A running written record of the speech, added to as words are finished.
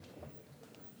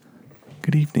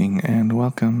Good evening and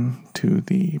welcome to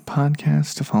the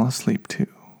podcast to fall asleep to.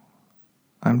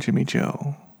 I'm Jimmy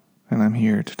Joe, and I'm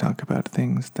here to talk about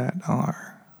things that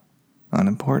are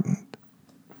unimportant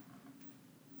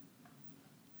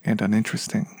and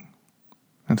uninteresting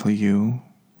until you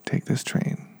take this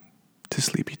train to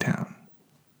Sleepy Town.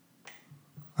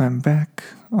 I'm back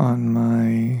on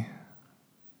my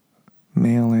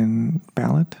mail-in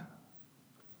ballot.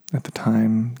 At the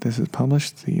time this is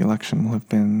published, the election will have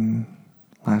been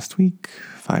last week,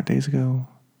 5 days ago.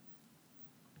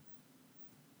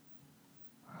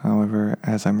 However,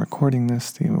 as I'm recording this,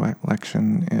 the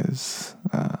election is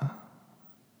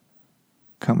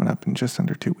coming up in just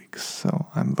under 2 weeks, so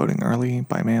I'm voting early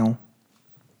by mail.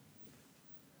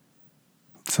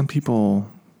 Some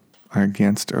people are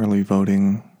against early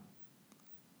voting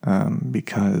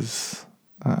because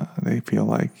they feel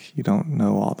like you don't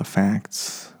know all the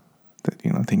facts, that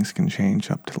things can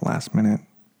change up to the last minute.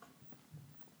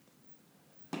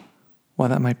 While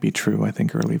that might be true, I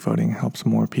think early voting helps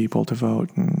more people to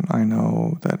vote, and I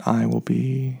know that I will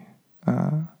be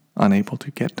unable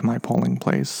to get to my polling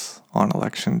place on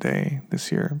election day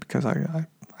this year because I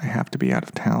have to be out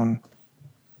of town.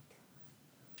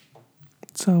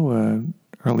 So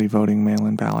early voting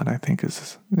mail-in ballot, I think,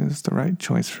 is the right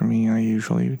choice for me. I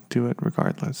usually do it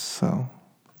regardless, so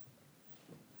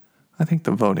I think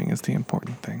the voting is the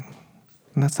important thing.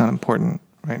 And that's not important,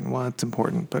 right? Well, it's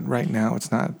important, but right now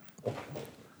it's not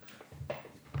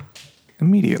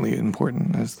immediately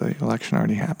important as the election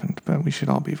already happened, but we should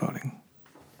all be voting.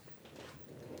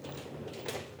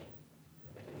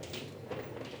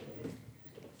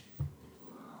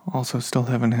 Also, still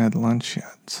haven't had lunch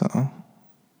yet, so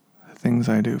the things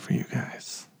I do for you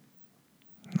guys.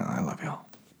 No, I love y'all.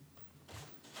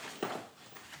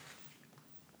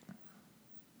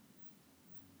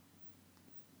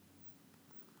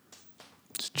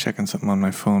 Just checking something on my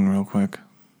phone real quick.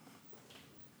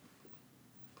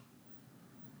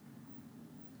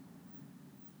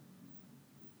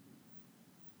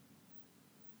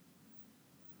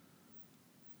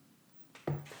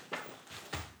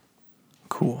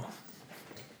 Cool.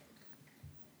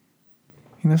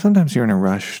 Sometimes you're in a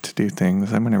rush to do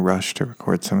things. I'm in a rush to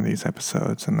record some of these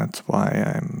episodes, and that's why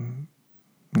I'm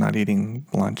not eating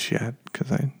lunch yet,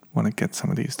 because I want to get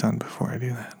some of these done before I do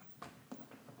that.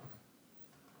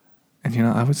 And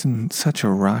I was in such a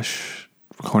rush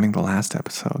recording the last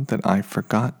episode that I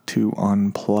forgot to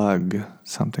unplug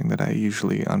something that I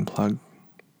usually unplug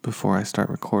before I start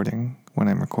recording when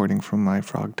I'm recording from my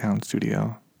Frogtown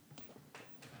studio.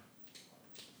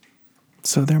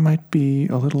 So there might be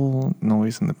a little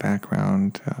noise in the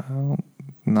background,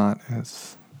 not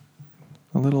as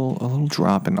a little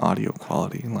drop in audio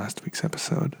quality in last week's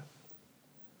episode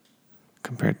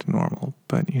compared to normal.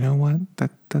 But you know what?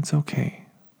 That's okay.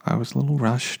 I was a little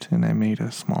rushed and I made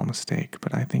a small mistake,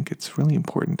 but I think it's really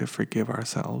important to forgive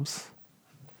ourselves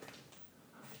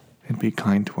and be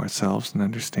kind to ourselves and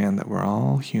understand that we're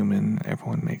all human.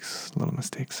 Everyone makes little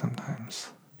mistakes sometimes,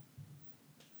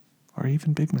 or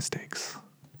even big mistakes.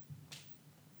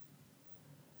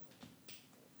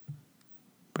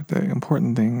 But the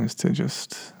important thing is to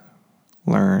just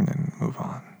learn and move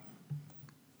on.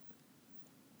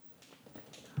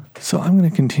 So I'm going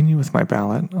to continue with my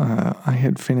ballot. I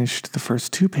had finished the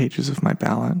first 2 pages of my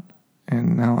ballot,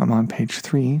 and now I'm on page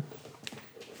 3,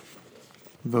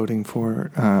 voting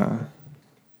for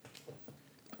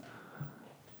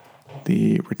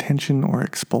the retention or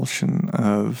expulsion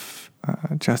of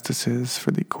justices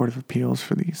for the Court of Appeals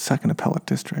for the 2nd Appellate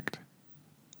District.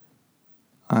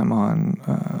 I'm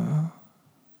on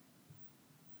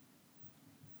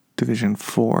Division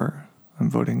 4. I'm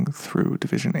voting through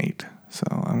Division 8. So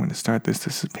I'm going to start this.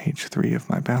 This is page 3 of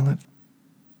my ballot.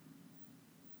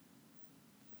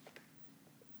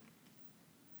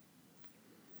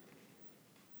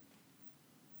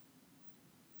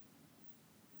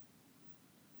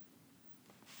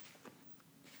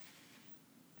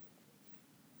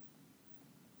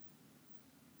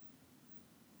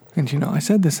 And I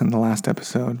said this in the last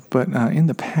episode, but in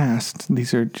the past,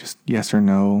 these are just yes or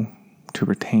no to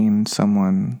retain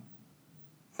someone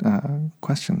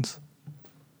questions.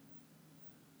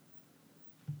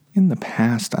 In the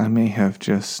past, I may have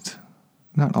just,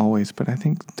 not always, but I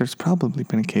think there's probably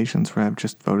been occasions where I've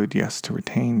just voted yes to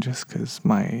retain just because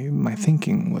my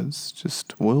thinking was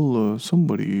just,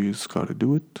 somebody's got to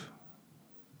do it.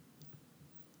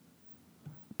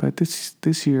 But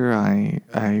this year,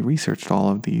 I researched all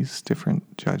of these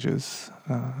different judges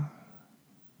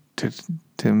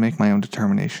to make my own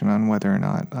determination on whether or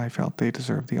not I felt they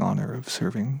deserved the honor of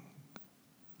serving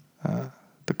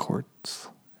the courts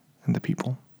and the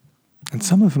people. And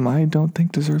some of them I don't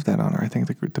think deserve that honor. I think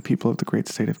the people of the great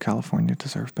state of California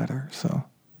deserve better. So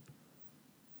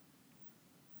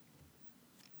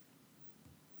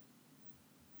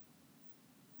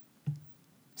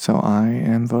I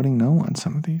am voting no on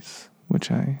some of these,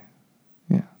 which I'm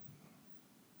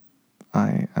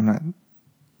not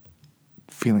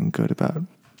feeling good about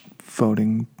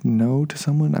voting no to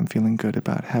someone. I'm feeling good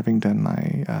about having done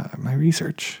my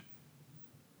research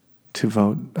to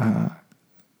vote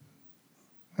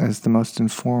as the most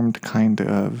informed kind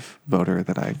of voter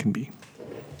that I can be.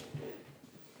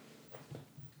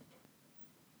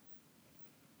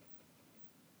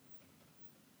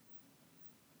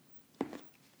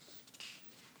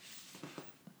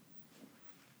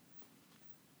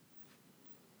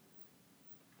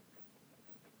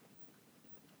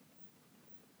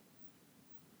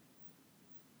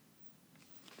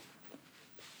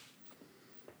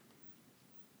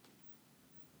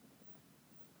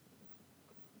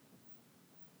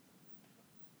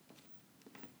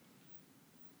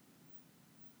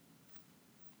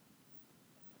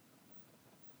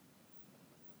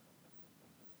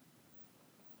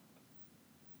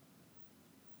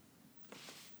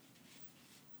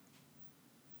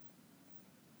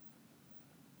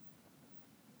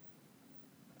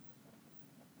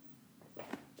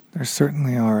 There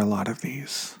certainly are a lot of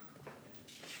these.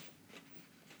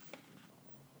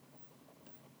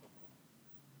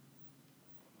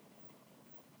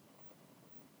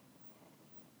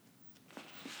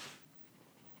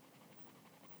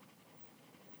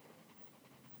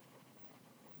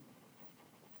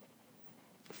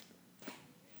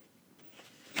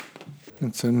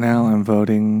 And so now I'm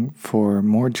voting for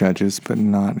more judges, but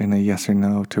not in a yes or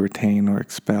no to retain or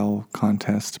expel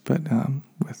contest, but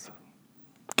with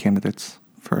candidates.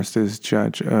 First is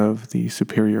Judge of the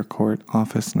Superior Court,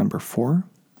 Office Number 4.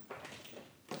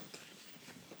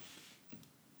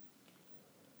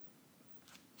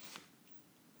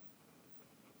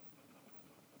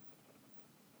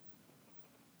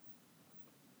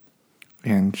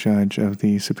 And Judge of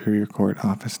the Superior Court,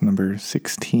 Office Number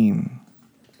 16.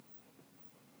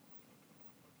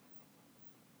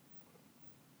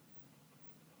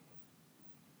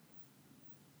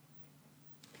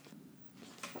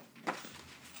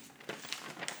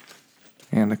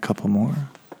 And a couple more.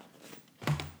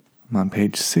 I'm on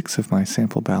page 6 of my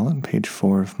sample ballot and page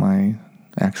 4 of my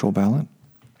actual ballot.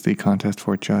 The contest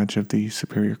for Judge of the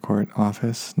Superior Court,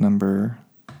 Office Number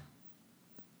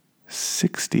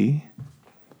 60.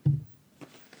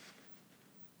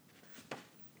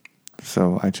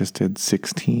 So I just did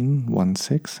 16, 1,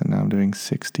 6, and now I'm doing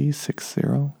 60, 6,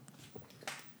 0.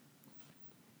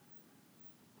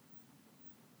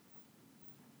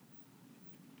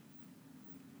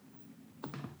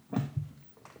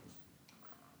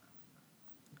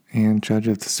 And Judge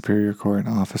of the Superior Court,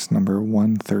 Office Number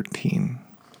 113.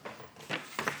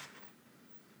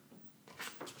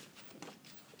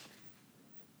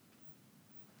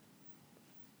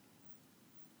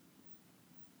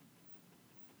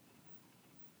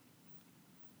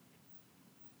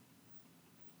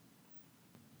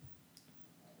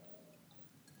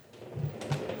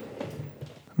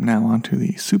 Now on to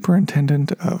the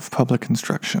Superintendent of Public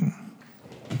Instruction.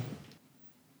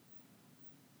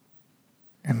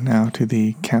 And now to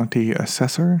the County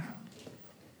Assessor.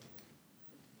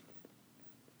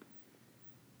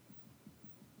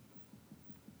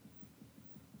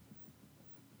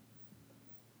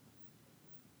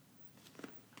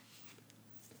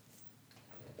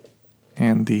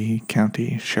 And the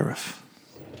County Sheriff.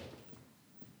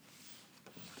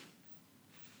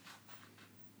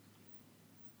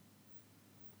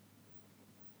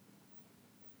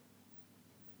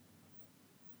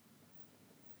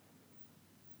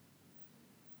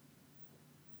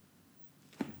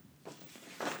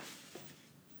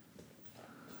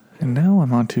 And now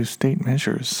I'm on to state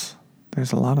measures.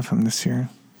 There's a lot of them this year.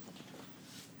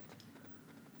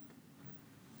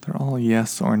 They're all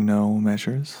yes or no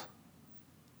measures.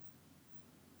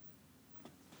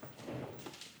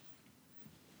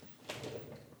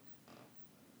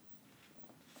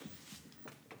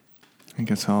 I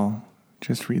guess I'll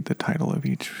just read the title of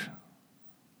each,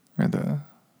 or the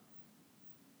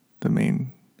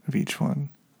main of each one.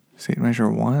 State Measure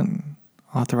 1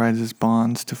 authorizes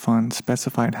bonds to fund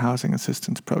specified housing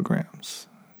assistance programs.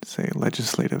 It's a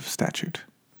legislative statute.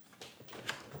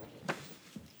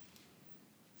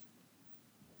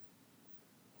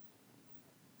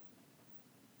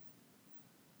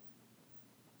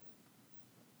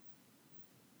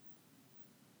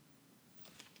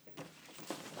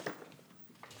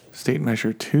 State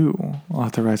Measure 2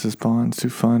 authorizes bonds to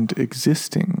fund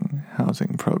existing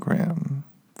housing program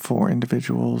for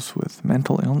individuals with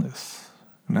mental illness,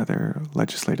 another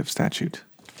legislative statute.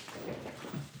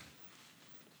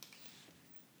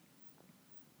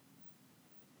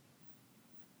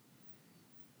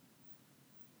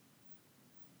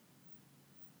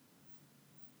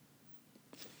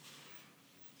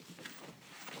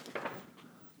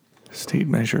 State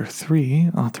Measure 3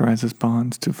 authorizes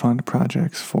bonds to fund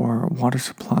projects for water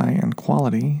supply and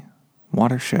quality,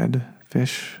 watershed,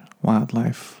 fish,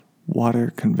 wildlife,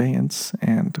 water conveyance,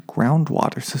 and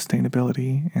groundwater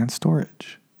sustainability and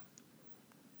storage.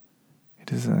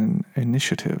 It is an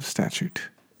initiative statute.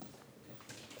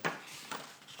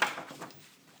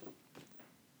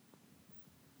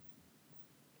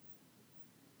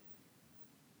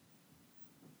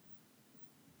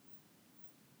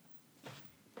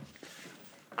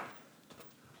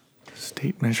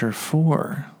 State Measure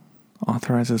 4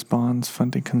 authorizes bonds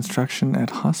funding construction at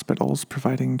hospitals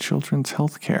providing children's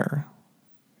health care.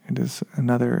 It is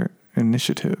another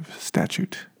initiative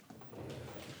statute.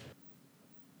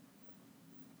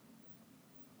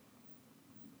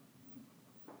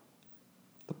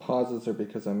 The pauses are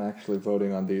because I'm actually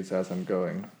voting on these as I'm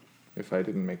going, if I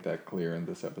didn't make that clear in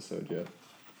this episode yet.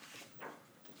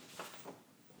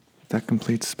 That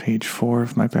completes page 4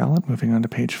 of my ballot. Moving on to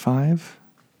page 5.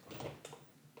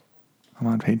 I'm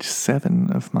on page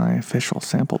 7 of my official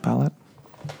sample ballot.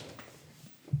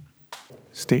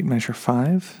 State Measure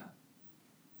 5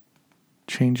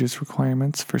 changes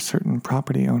requirements for certain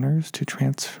property owners to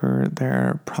transfer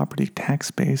their property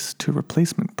tax base to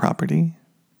replacement property.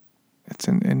 It's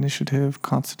an initiative,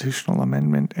 constitutional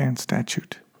amendment, and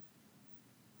statute.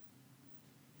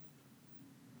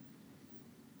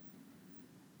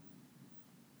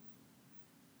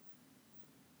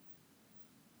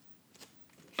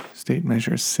 State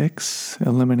Measure 6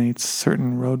 eliminates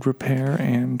certain road repair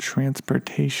and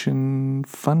transportation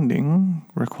funding,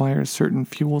 requires certain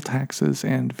fuel taxes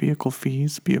and vehicle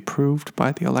fees be approved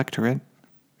by the electorate.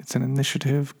 It's an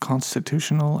initiative,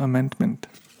 constitutional amendment.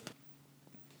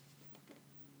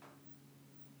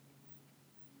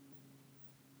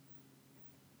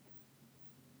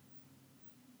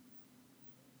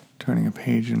 Turning a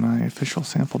page in my official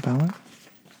sample ballot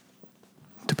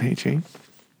to page 8.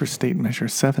 For State Measure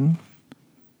 7,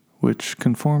 which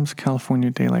conforms California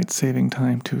daylight saving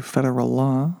time to federal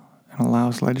law and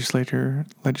allows legislature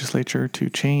to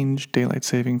change daylight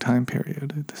saving time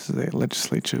period. This is a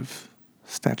legislative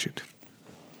statute.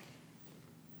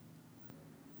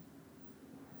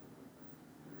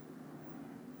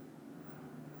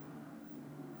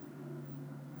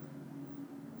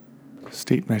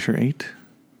 State Measure 8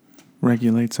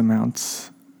 regulates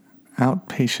amounts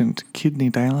outpatient kidney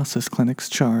dialysis clinics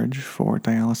charge for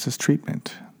dialysis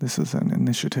treatment. This is an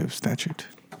initiative statute.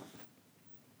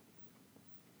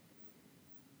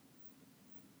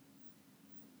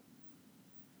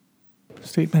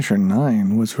 State Measure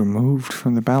 9 was removed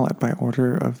from the ballot by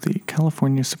order of the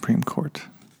California Supreme Court.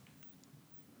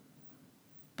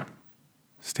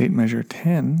 State Measure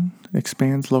 10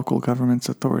 expands local government's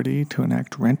authority to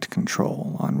enact rent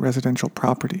control on residential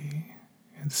property.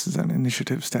 This is an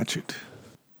initiative statute.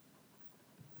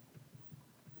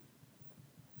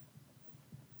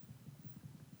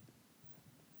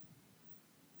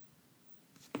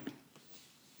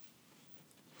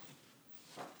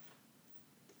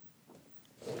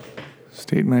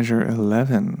 State Measure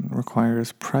 11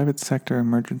 requires private sector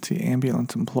emergency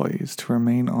ambulance employees to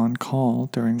remain on call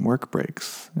during work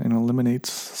breaks and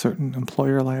eliminates certain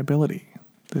employer liability.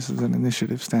 This is an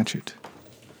initiative statute.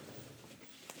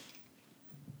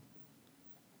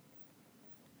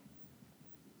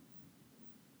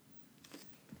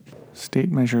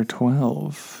 State Measure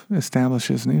 12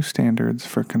 establishes new standards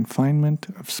for confinement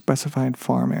of specified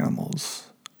farm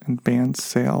animals and bans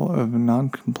sale of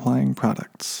non-complying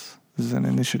products. This is an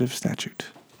initiative statute.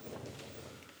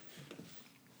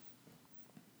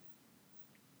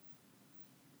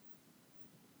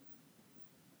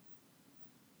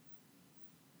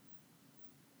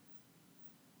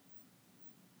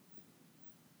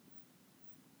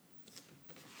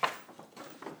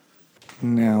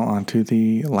 Now on to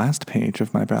the last page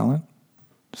of my ballot,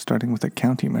 starting with a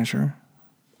county measure.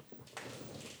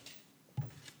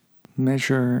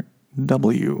 Measure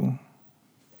W.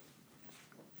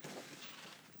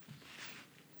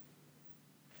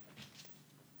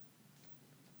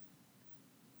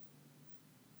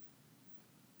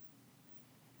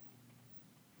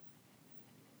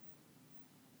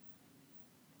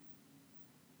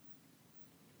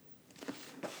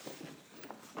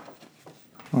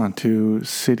 On to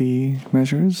city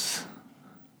measures.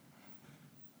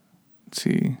 Let's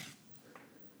see.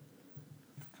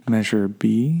 Measure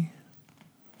B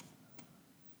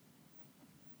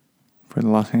for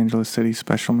the Los Angeles City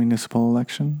special municipal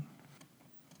election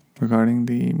regarding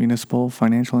the Municipal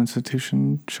Financial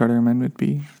Institution Charter Amendment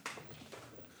B.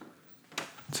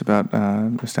 It's about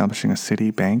establishing a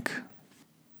city bank.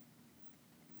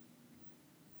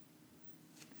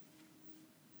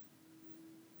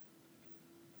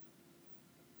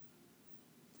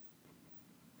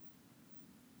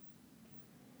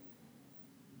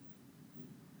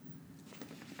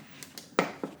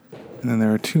 And then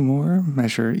there are two more.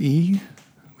 Measure E,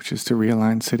 which is to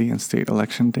realign city and state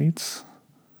election dates.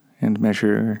 And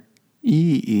Measure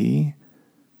EE,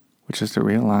 which is to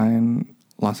realign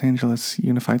Los Angeles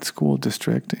Unified School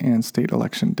District and state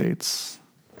election dates.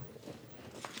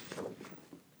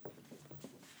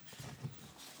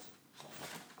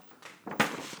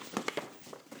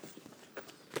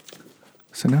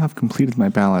 So now I've completed my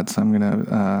ballots. I'm going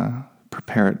to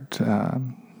prepare it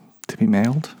to be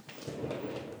mailed.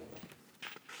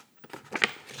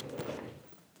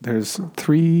 There's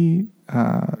 3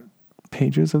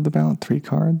 pages of the ballot, 3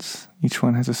 cards. Each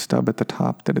one has a stub at the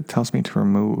top that it tells me to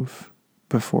remove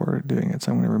before doing it.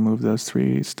 So I'm going to remove those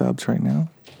 3 stubs right now.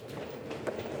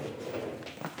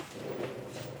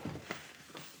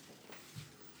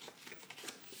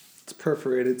 It's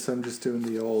perforated, so I'm just doing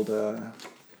the old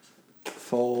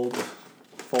fold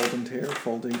and tear,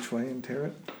 fold each way and tear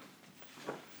it.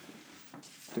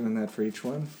 Doing that for each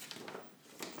one.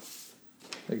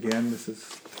 Again, this is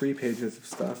 3 pages of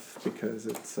stuff because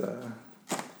it's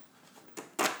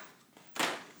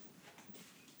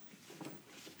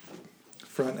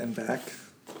front and back.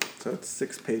 So it's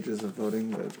 6 pages of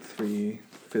voting, but 3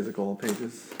 physical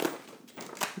pages.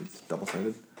 It's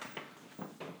double-sided.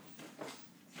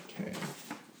 Okay.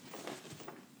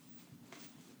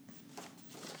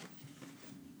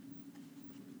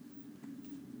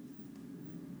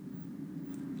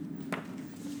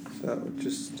 So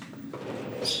just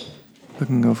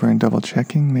looking over and double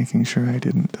checking, making sure I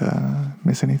didn't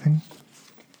miss anything.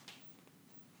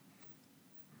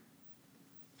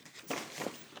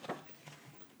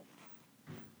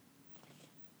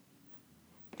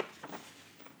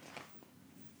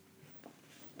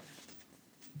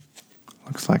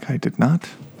 Looks like I did not.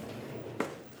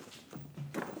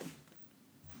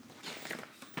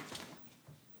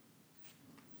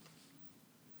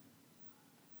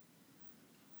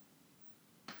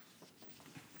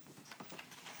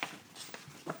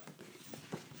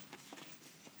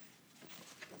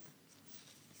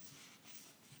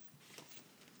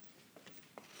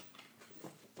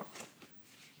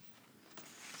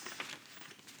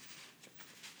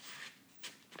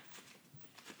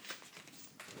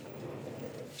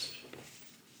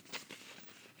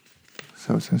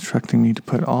 So it's instructing me to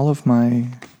put all of my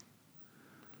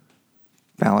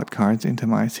ballot cards into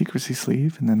my secrecy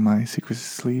sleeve and then my secrecy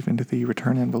sleeve into the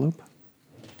return envelope.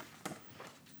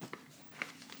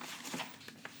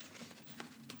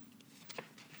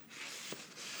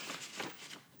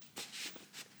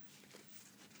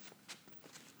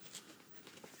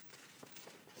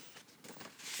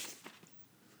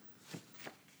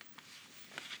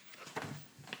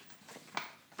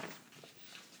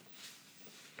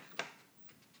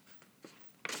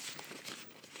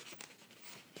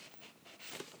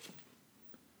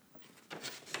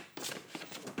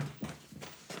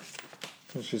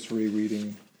 I was just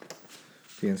rereading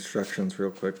the instructions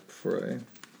real quick before I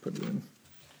put it in.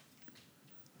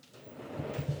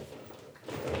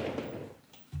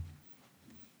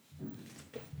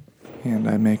 And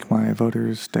I make my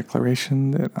voter's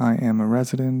declaration that I am a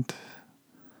resident.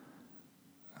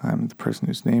 I'm the person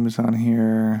whose name is on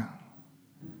here.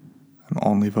 I'm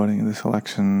only voting in this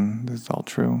election. This is all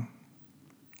true.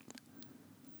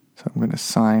 So I'm going to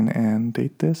sign and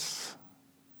date this.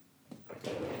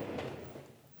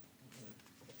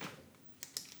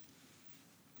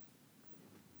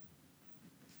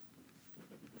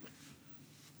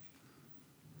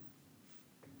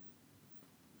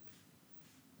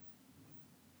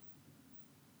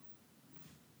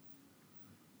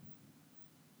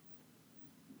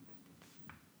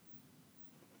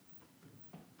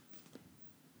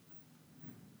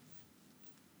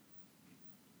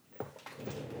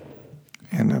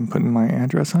 And I'm putting my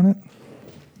address on it.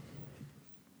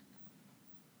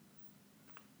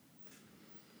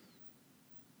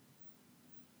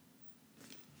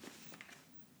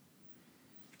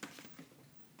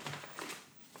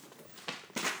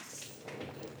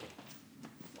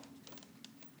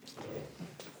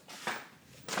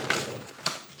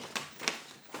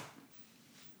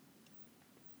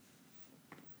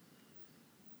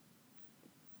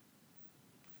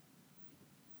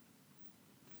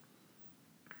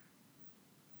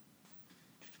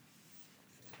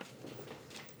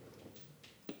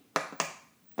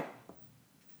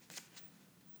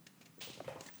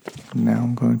 Now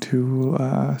I'm going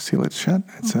to seal it shut.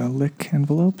 It's a lick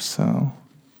envelope, so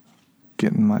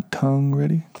getting my tongue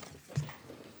ready.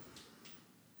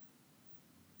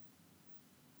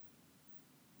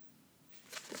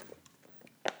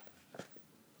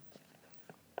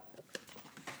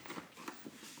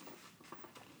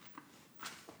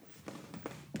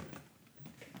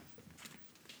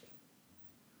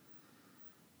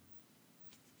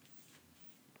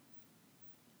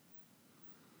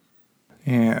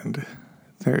 And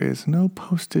there is no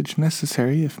postage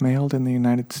necessary if mailed in the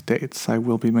United States. I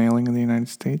will be mailing in the United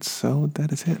States, so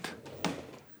that is it.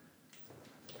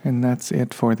 And that's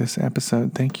it for this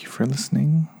episode. Thank you for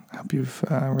listening. I hope you've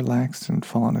relaxed and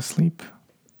fallen asleep.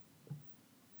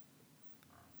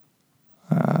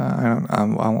 I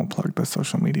won't plug the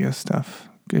social media stuff.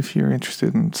 If you're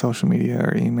interested in social media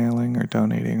or emailing or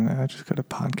donating, just go to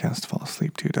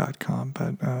podcastfallasleep2.com.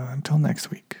 But until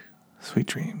next week, sweet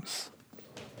dreams.